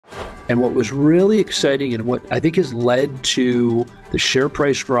And what was really exciting and what I think has led to the share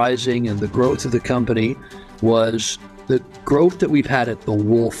price rising and the growth of the company was the growth that we've had at the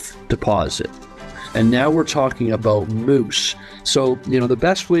Wolf deposit. And now we're talking about Moose. So, the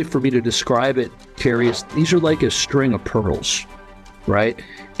best way for me to describe it, Kerry, is these are like a string of pearls, right?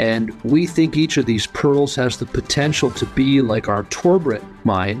 And we think each of these pearls has the potential to be like our Torbrit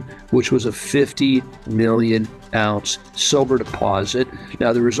mine, which was a 50 million ounce silver deposit.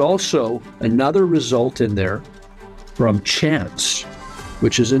 Now, there is also another result in there from Chance,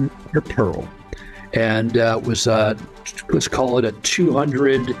 which is another pearl. And let's call it a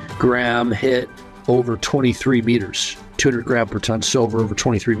 200 gram hit over 23 meters, 200 gram per ton silver over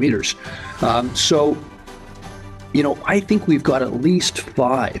 23 meters. I think we've got at least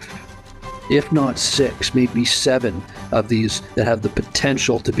 5, if not 6, maybe 7 of these that have the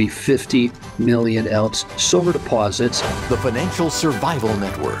potential to be 50 million ounce silver deposits. The Financial Survival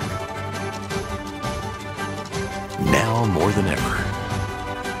Network. Now more than ever.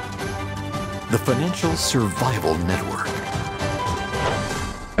 The Financial Survival Network.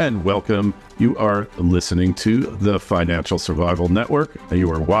 And welcome. You are listening to the Financial Survival Network.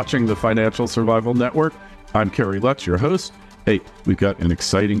 You are watching the Financial Survival Network. I'm Kerry Lutz, your host. Hey, we've got an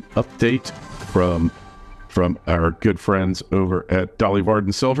exciting update from our good friends over at Dolly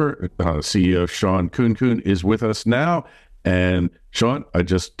Varden Silver. CEO Sean Khunkhun is with us now. And Sean, I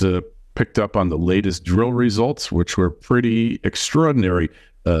just picked up on the latest drill results, which were pretty extraordinary.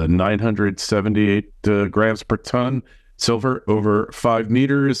 978 grams per ton silver over 5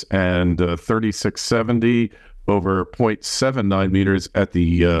 meters and 3670 over 0.79 meters at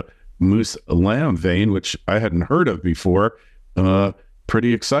the Moose Lamb vein, which I hadn't heard of before.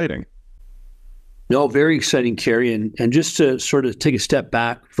 Pretty exciting. No, very exciting, Kerry. And just to sort of take a step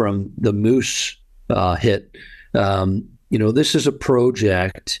back from the Moose hit, this is a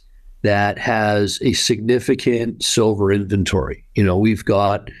project that has a significant silver inventory. We've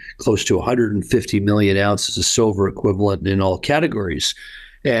got close to 150 million ounces of silver equivalent in all categories.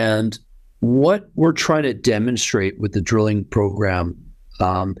 And what we're trying to demonstrate with the drilling program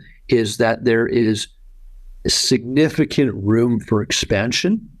is that there is significant room for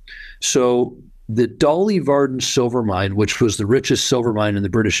expansion. So the Dolly Varden silver mine, which was the richest silver mine in the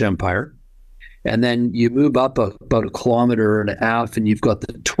British Empire, and then you move up about 1.5 kilometers, and you've got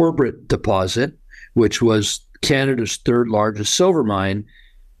the Torbrit deposit, which was Canada's 3rd largest silver mine.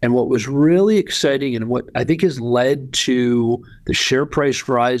 And what was really exciting and what I think has led to the share price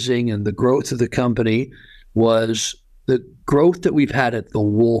rising and the growth of the company was the growth that we've had at the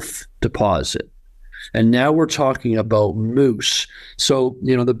Wolf deposit. And now we're talking about Moose. So,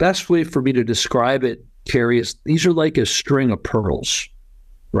 the best way for me to describe it, Kerry, is these are like a string of pearls,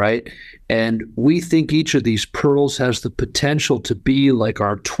 right? And we think each of these pearls has the potential to be like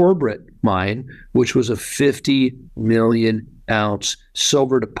our Torbrit mine, which was a 50 million ounce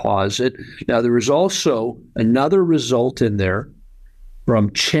silver deposit. Now, there is also another result in there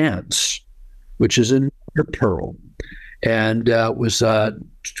from Chance, which is another pearl. And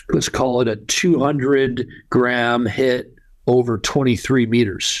let's call it a 200 gram hit over 23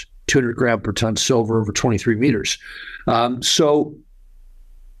 meters, 200 gram per ton silver over 23 meters. I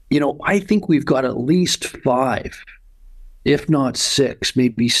think we've got at least 5, if not 6,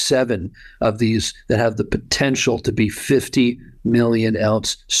 maybe 7 of these that have the potential to be 50 million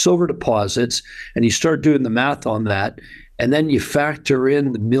ounce silver deposits. And you start doing the math on that, and then you factor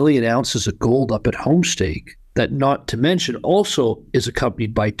in the 1 million ounces of gold up at Homestake, that not to mention also is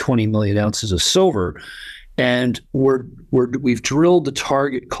accompanied by 20 million ounces of silver. And we've drilled a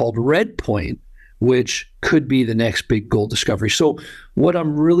target called Red Point, which could be the next big gold discovery. So what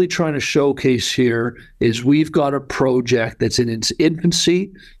I'm really trying to showcase here is we've got a project that's in its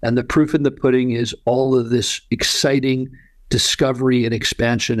infancy, and the proof in the pudding is all of this exciting discovery and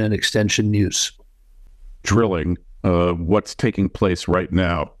expansion and extension news. Drilling, what's taking place right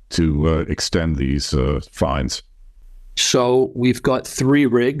now to extend these finds? So we've got 3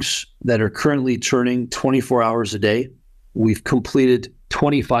 rigs that are currently turning 24 hours a day. We've completed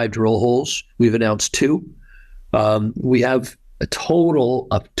 25 drill holes. We've announced 2. We have a total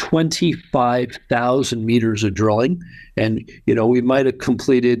of 25,000 meters of drilling. And, we might have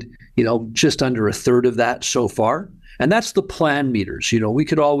completed, just under 1/3 of that so far. And that's the plan meters. We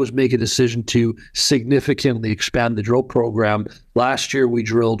could always make a decision to significantly expand the drill program. Last year, we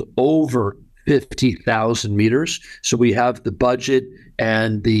drilled over 50,000 meters. So we have the budget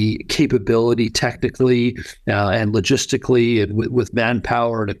and the capability technically and logistically and with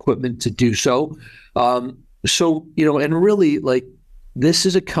manpower and equipment to do so. And really, like, this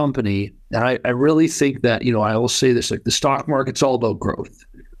is a company, and I really think that, I will say this, like, the stock market's all about growth,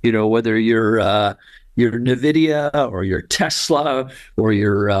 whether you're Nvidia or your Tesla or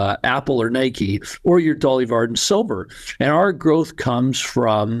your Apple or Nike or your Dolly Varden silver. And our growth comes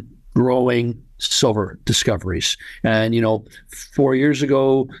from growing silver discoveries. And, 4 years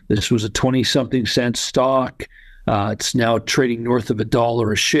ago, this was a 20-something cent stock. It's now trading north of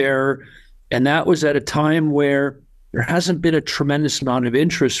 $1 a share. And that was at a time where there hasn't been a tremendous amount of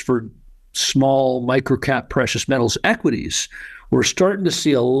interest for small microcap precious metals equities. We're starting to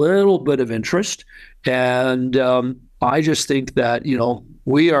see a little bit of interest. And I just think that,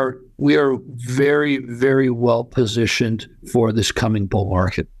 we are very, very well positioned for this coming bull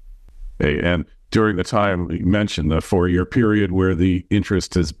market. Hey, and during the time you mentioned, the 4-year period where the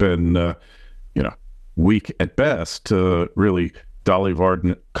interest has been, weak at best, really, Dolly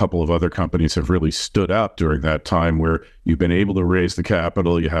Varden, a couple of other companies have really stood out during that time where you've been able to raise the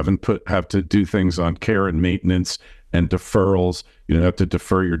capital. You haven't have to do things on care and maintenance and deferrals. You don't have to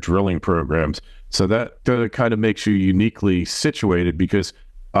defer your drilling programs. So that kind of makes you uniquely situated, because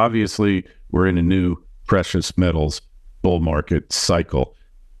obviously we're in a new precious metals bull market cycle.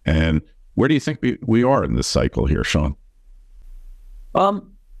 And where do you think we are in this cycle here, Sean?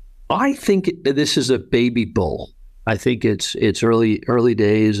 I think this is a baby bull. I think it's early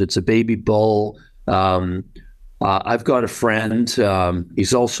days. It's a baby bull. I've got a friend.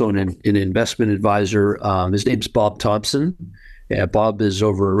 He's also an investment advisor. His name's Bob Thompson. Bob is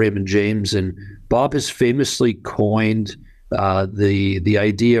over at Raymond James, and Bob has famously coined the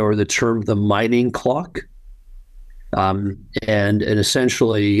idea or the term the mining clock. And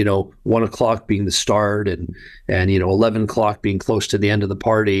essentially, 1 o'clock being the start and 11 o'clock being close to the end of the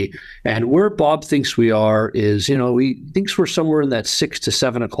party. And where Bob thinks we are is, he thinks we're somewhere in that 6 to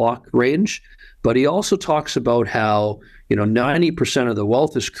 7 o'clock range. But he also talks about how, 90% of the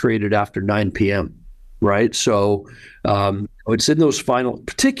wealth is created after 9 p.m., right? So it's in those final,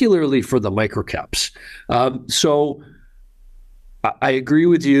 particularly for the microcaps. So I agree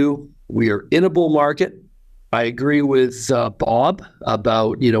with you. We are in a bull market. I agree with Bob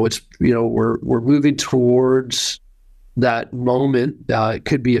about, we're moving towards that moment. It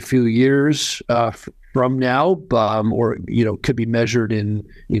could be a few years from now, or, could be measured in,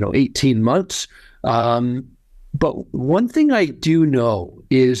 18 months. But one thing I do know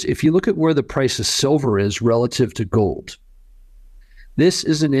is if you look at where the price of silver is relative to gold, this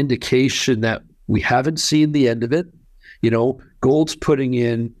is an indication that we haven't seen the end of it. Gold's putting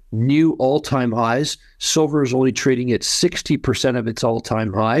in new all-time highs. Silver is only trading at 60% of its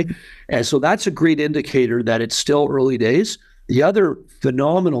all-time high. And so that's a great indicator that it's still early days. The other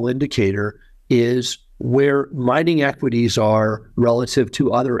phenomenal indicator is where mining equities are relative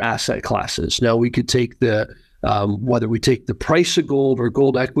to other asset classes. Now, we could take whether we take the price of gold or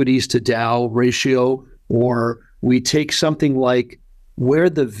gold equities to Dow ratio, or we take something like where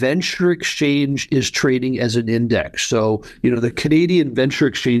the venture exchange is trading as an index. So, the Canadian Venture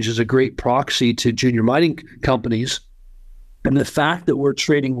Exchange is a great proxy to junior mining companies. And the fact that we're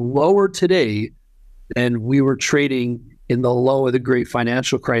trading lower today than we were trading in the low of the great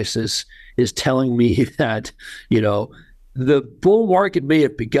financial crisis is telling me that, the bull market may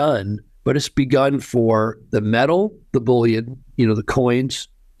have begun, but it's begun for the metal, the bullion, the coins,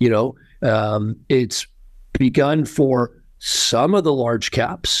 it's begun for some of the large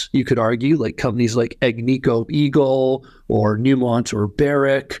caps, you could argue, like companies like Agnico Eagle or Newmont or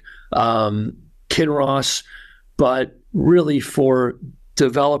Barrick, Kinross, but really for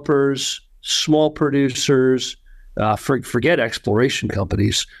developers, small producers, forget exploration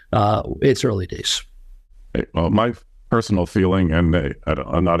companies, it's early days. Well, my personal feeling, and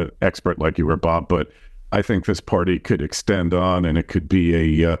I'm not an expert like you were, Bob, but I think this party could extend on, and it could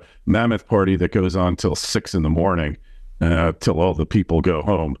be a mammoth party that goes on till 6 a.m. Till all the people go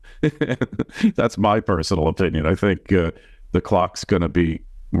home. That's my personal opinion. I think the clock's going to be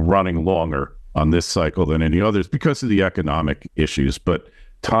running longer on this cycle than any others because of the economic issues. But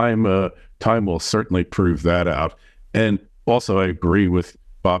time will certainly prove that out. And also, I agree with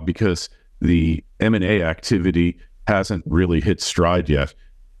Bob, because the M&A activity hasn't really hit stride yet.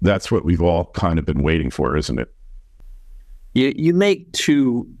 That's what we've all kind of been waiting for, isn't it? You make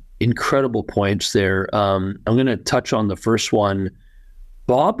two incredible points there. I'm going to touch on the first one.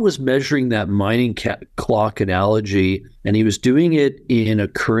 Bob was measuring that mining clock analogy, and he was doing it in a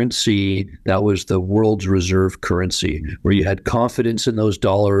currency that was the world's reserve currency, where you had confidence in those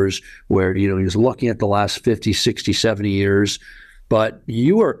dollars, where, he was looking at the last 50, 60, 70 years. But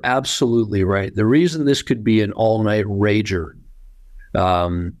you are absolutely right. The reason this could be an all-night rager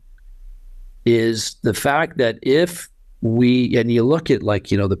is the fact that if and you look at like,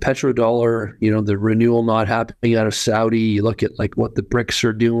 the petrodollar, the renewal not happening out of Saudi, you look at like what the BRICS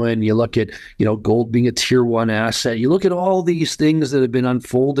are doing, you look at, gold being a tier one asset, you look at all these things that have been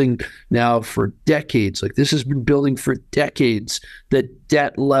unfolding now for decades. Like this has been building for decades, the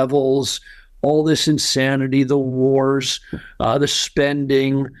debt levels, all this insanity, the wars, the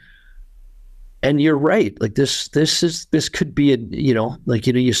spending. And you're right. Like this could be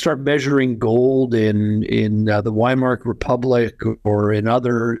you start measuring gold in the Weimar Republic or in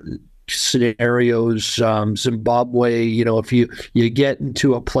other scenarios, Zimbabwe. If you get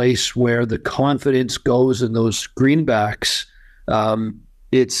into a place where the confidence goes in those greenbacks,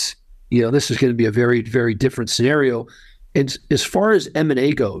 this is going to be a very, very different scenario. And as far as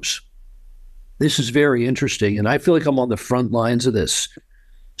M&A goes, this is very interesting, and I feel like I'm on the front lines of this.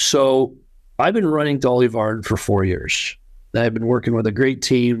 So I've been running Dolly Varden for 4 years. I've been working with a great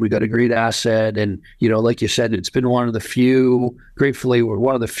team. We got a great asset. And, like you said, it's been gratefully, we're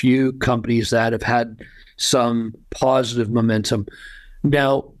one of the few companies that have had some positive momentum.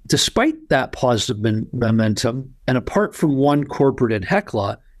 Now, despite that positive momentum, and apart from one corporate in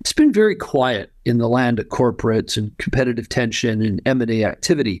Hecla, it's been very quiet in the land of corporates and competitive tension and M&A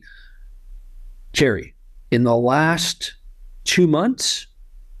activity. Kerry, in the last 2 months,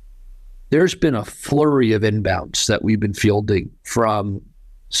 there's been a flurry of inbounds that we've been fielding from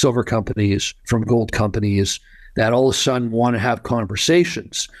silver companies, from gold companies that all of a sudden want to have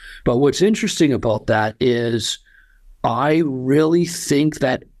conversations. But what's interesting about that is I really think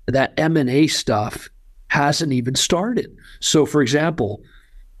that M&A stuff hasn't even started. So for example,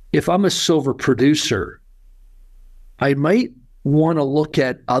 if I'm a silver producer, I might want to look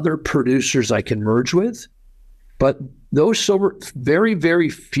at other producers I can merge with, but those silver, very, very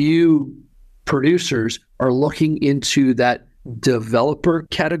few producers are looking into that developer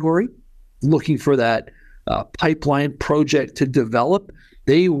category, looking for that pipeline project to develop.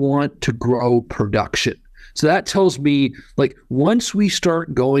 They want to grow production. So that tells me, like, once we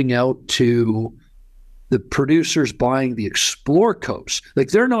start going out to the producers buying the Explore coast, like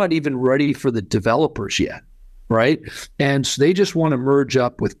they're not even ready for the developers yet. Right. And so they just want to merge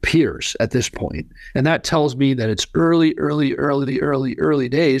up with peers at this point. And that tells me that it's early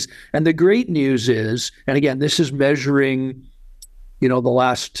days. And the great news is, and again, this is measuring, the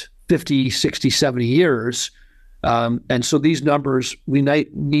last 50, 60, 70 years. And so these numbers, we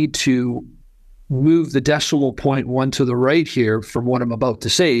might need to move the decimal point one to the right here from what I'm about to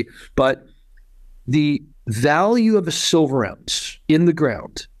say. But the value of a silver ounce in the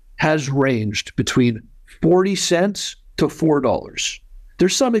ground has ranged between 40 cents to $4.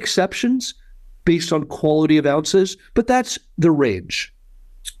 There's some exceptions based on quality of ounces, but that's the range.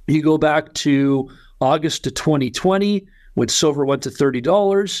 You go back to August of 2020 when silver went to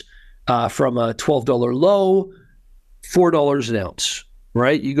 $30 from a $12 low, $4 an ounce,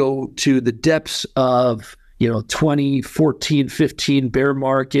 right? You go to the depths of 2014, 15 bear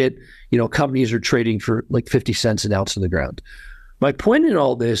market, companies are trading for like 50 cents an ounce in the ground. My point in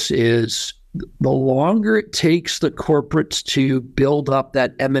all this is the longer it takes the corporates to build up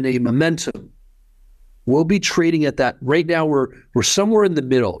that M&A momentum, we'll be trading at that. Right now, we're somewhere in the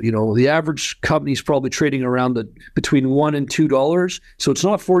middle. The average company is probably trading around between $1 and $2. So it's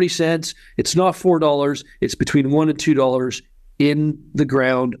not 40 cents. It's not $4. It's between $1 and $2 in the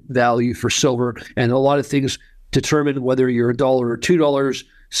ground value for silver. And a lot of things determine whether you're $1 or $2,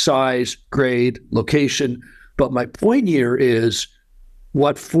 size, grade, location. But my point here is,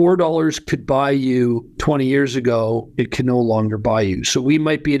 what $4 could buy you 20 years ago, it can no longer buy you. So we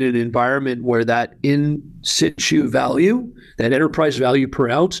might be in an environment where that in situ value, that enterprise value per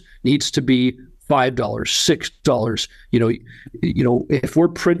ounce, needs to be $5, $6. If we're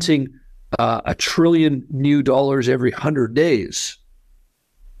printing $1 trillion new dollars every 100 days,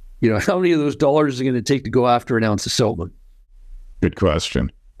 how many of those dollars is it going to take to go after an ounce of silver? Good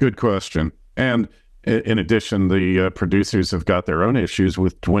question. And in addition, the producers have got their own issues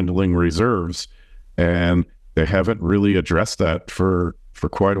with dwindling reserves, and they haven't really addressed that for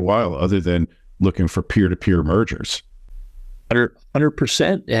quite a while, other than looking for peer-to-peer mergers.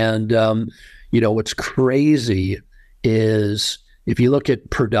 100%. And, what's crazy is if you look at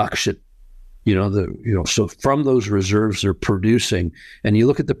production, so from those reserves they're producing, and you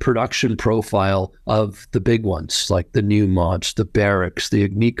look at the production profile of the big ones, like the Newmonts, the Barricks, the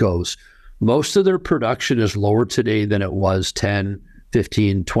Agnicos, most of their production is lower today than it was 10,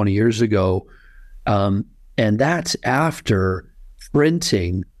 15, 20 years ago. And that's after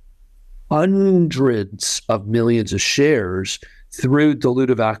printing hundreds of millions of shares through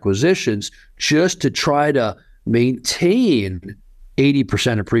dilutive acquisitions just to try to maintain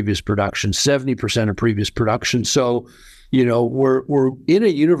 80% of previous production, 70% of previous production. So, we're in a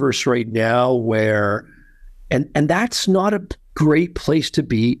universe right now where, and that's not a great place to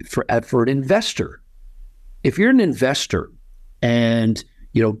be for an investor. If you're an investor and,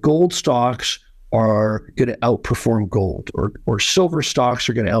 gold stocks are going to outperform gold, or silver stocks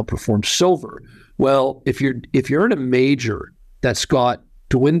are going to outperform silver. Well, if you're in a major that's got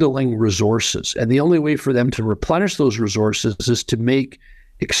dwindling resources, and the only way for them to replenish those resources is to make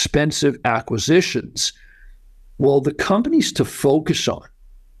expensive acquisitions, well, the companies to focus on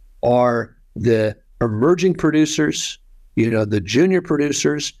are the emerging producers, the junior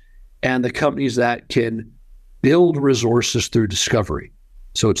producers, and the companies that can build resources through discovery.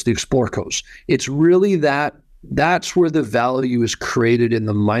 So it's the explorcos. It's really that's where the value is created in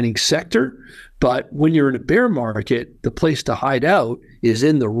the mining sector. But when you're in a bear market, the place to hide out is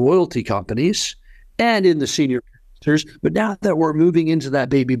in the royalty companies and in the senior producers. But now that we're moving into that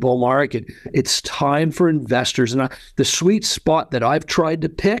baby bull market, it's time for investors. And the sweet spot that I've tried to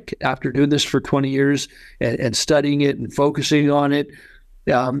pick after doing this for 20 years and studying it and focusing on it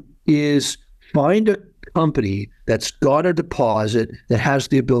is find a company that's got a deposit that has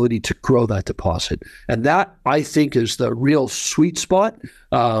the ability to grow that deposit. And that, I think, is the real sweet spot.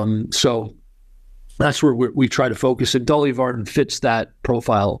 So that's where we try to focus. And Dolly Varden fits that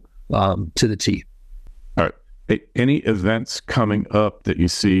profile to the T. All right. Hey, any events coming up that you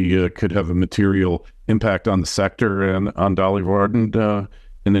see could have a material impact on the sector and on Dolly Varden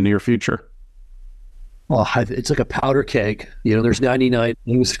in the near future? Well, it's like a powder keg. There's 99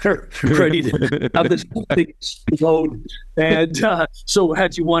 things ready to have this thing explode. And so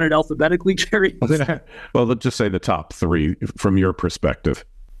had you want it alphabetically, Jerry? Well, let's just say the top three from your perspective.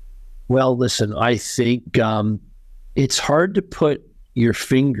 Well, listen, I think it's hard to put your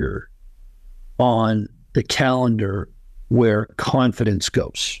finger on the calendar where confidence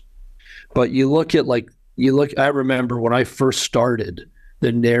goes. But I remember when I first started,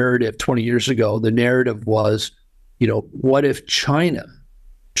 the narrative 20 years ago, the narrative was, what if China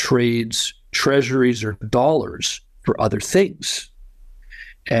trades treasuries or dollars for other things?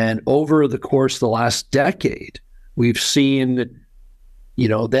 And over the course of the last decade, we've seen,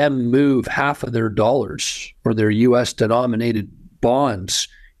 them move half of their dollars or their US denominated bonds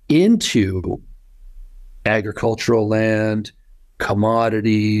into agricultural land,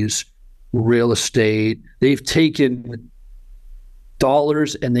 commodities, real estate. They've taken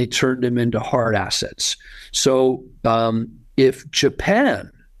dollars and they turned them into hard assets. So if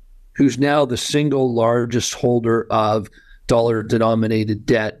Japan, who's now the single largest holder of dollar-denominated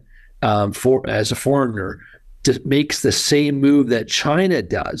debt as a foreigner, makes the same move that China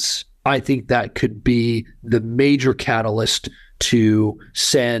does, I think that could be the major catalyst to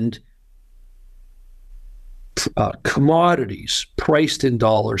send commodities priced in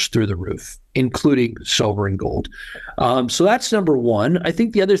dollars through the roof, including silver and gold. So that's number one. I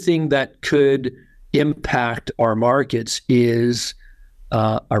think the other thing that could impact our markets is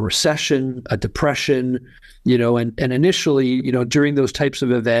a recession, a depression, and initially, during those types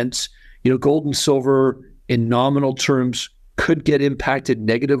of events, gold and silver in nominal terms could get impacted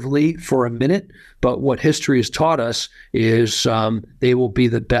negatively for a minute, but what history has taught us is they will be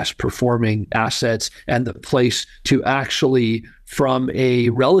the best performing assets and the place to actually, from a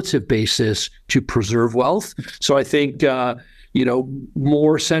relative basis, to preserve wealth. So I think,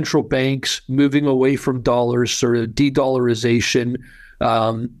 more central banks moving away from dollars, sort of de-dollarization.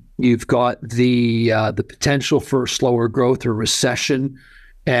 You've got the potential for slower growth or recession,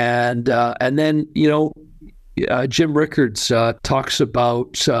 and then Jim Rickards talks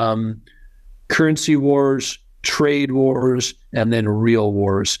about currency wars, trade wars, and then real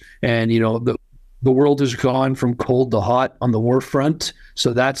wars. And the world has gone from cold to hot on the war front,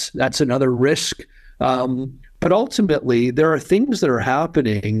 so that's another risk. But ultimately, there are things that are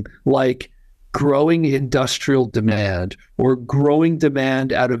happening like growing industrial demand or growing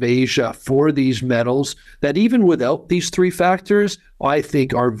demand out of Asia for these metals that even without these three factors, I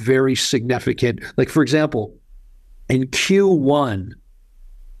think are very significant. Like, for example, in Q1,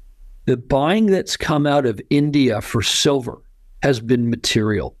 the buying that's come out of India for silver has been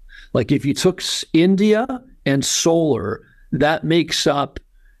material. Like if you took India and solar, that makes up,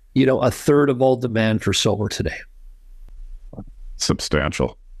 a third of all demand for silver today.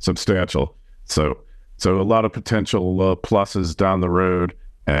 Substantial. So a lot of potential pluses down the road.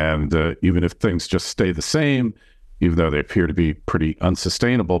 And even if things just stay the same, even though they appear to be pretty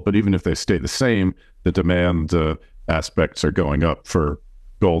unsustainable, but even if they stay the same, the demand aspects are going up for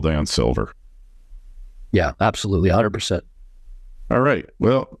gold and silver. Yeah, absolutely. 100%. All right.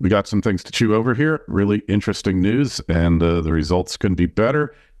 Well, we got some things to chew over here. Really interesting news, and the results can be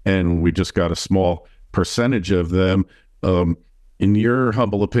better. And we just got a small percentage of them. In your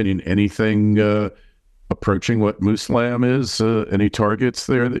humble opinion, anything approaching what Moose Lamb is? Any targets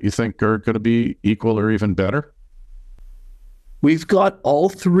there that you think are going to be equal or even better? We've got all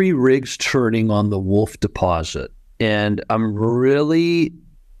 3 rigs turning on the Wolf deposit, and I'm really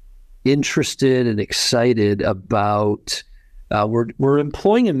interested and excited about. We're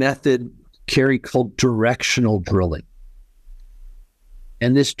employing a method, Kerry, called directional drilling.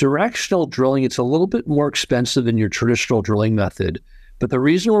 And this directional drilling, it's a little bit more expensive than your traditional drilling method. But the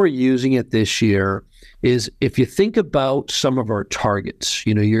reason we're using it this year is if you think about some of our targets,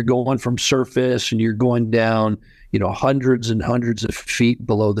 you're going from surface and you're going down, hundreds and hundreds of feet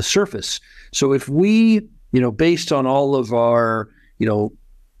below the surface. So if we, based on all of our,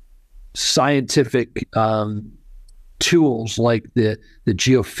 scientific tools like the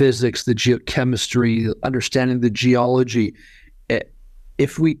geophysics, the geochemistry, understanding the geology,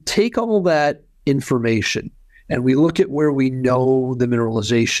 if we take all that information and we look at where we know the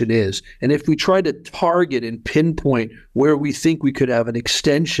mineralization is, and if we try to target and pinpoint where we think we could have an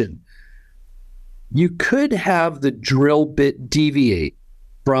extension, you could have the drill bit deviate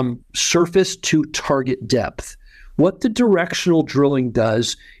from surface to target depth. What the directional drilling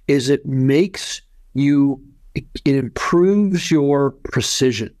does is it improves your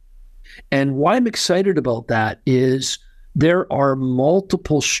precision. And why I'm excited about that is there are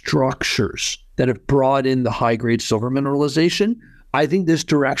multiple structures that have brought in the high-grade silver mineralization. I think this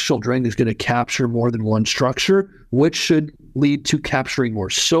directional drilling is going to capture more than one structure, which should lead to capturing more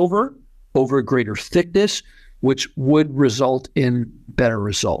silver over a greater thickness, which would result in better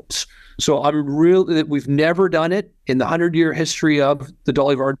results. So we've never done it in the 100-year history of the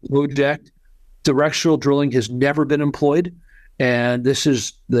Dolly Varden project. Directional drilling has never been employed, and this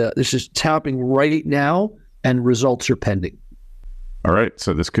is tapping right now, and results are pending. All right,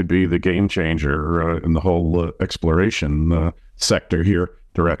 so this could be the game changer in the whole exploration sector here.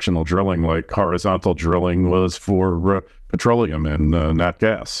 Directional drilling, like horizontal drilling was for petroleum and nat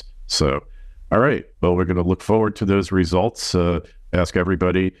gas. So, all right, well, we're going to look forward to those results. Ask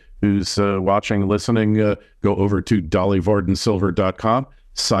everybody who's watching, listening, go over to dollyvardensilver.com.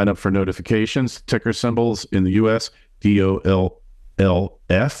 Sign up for notifications, ticker symbols in the U.S.,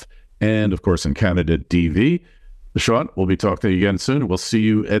 DOLLF, and of course in Canada, DV. Sean, we'll be talking to you again soon. We'll see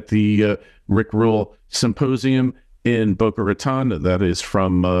you at the Rick Rule Symposium in Boca Raton. That is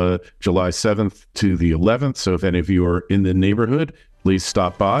from July 7th to the 11th. So if any of you are in the neighborhood, please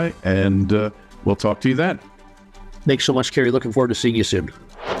stop by, and we'll talk to you then. Thanks so much, Kerry. Looking forward to seeing you soon.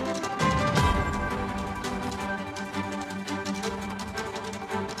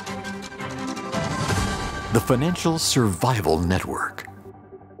 The Financial Survival Network.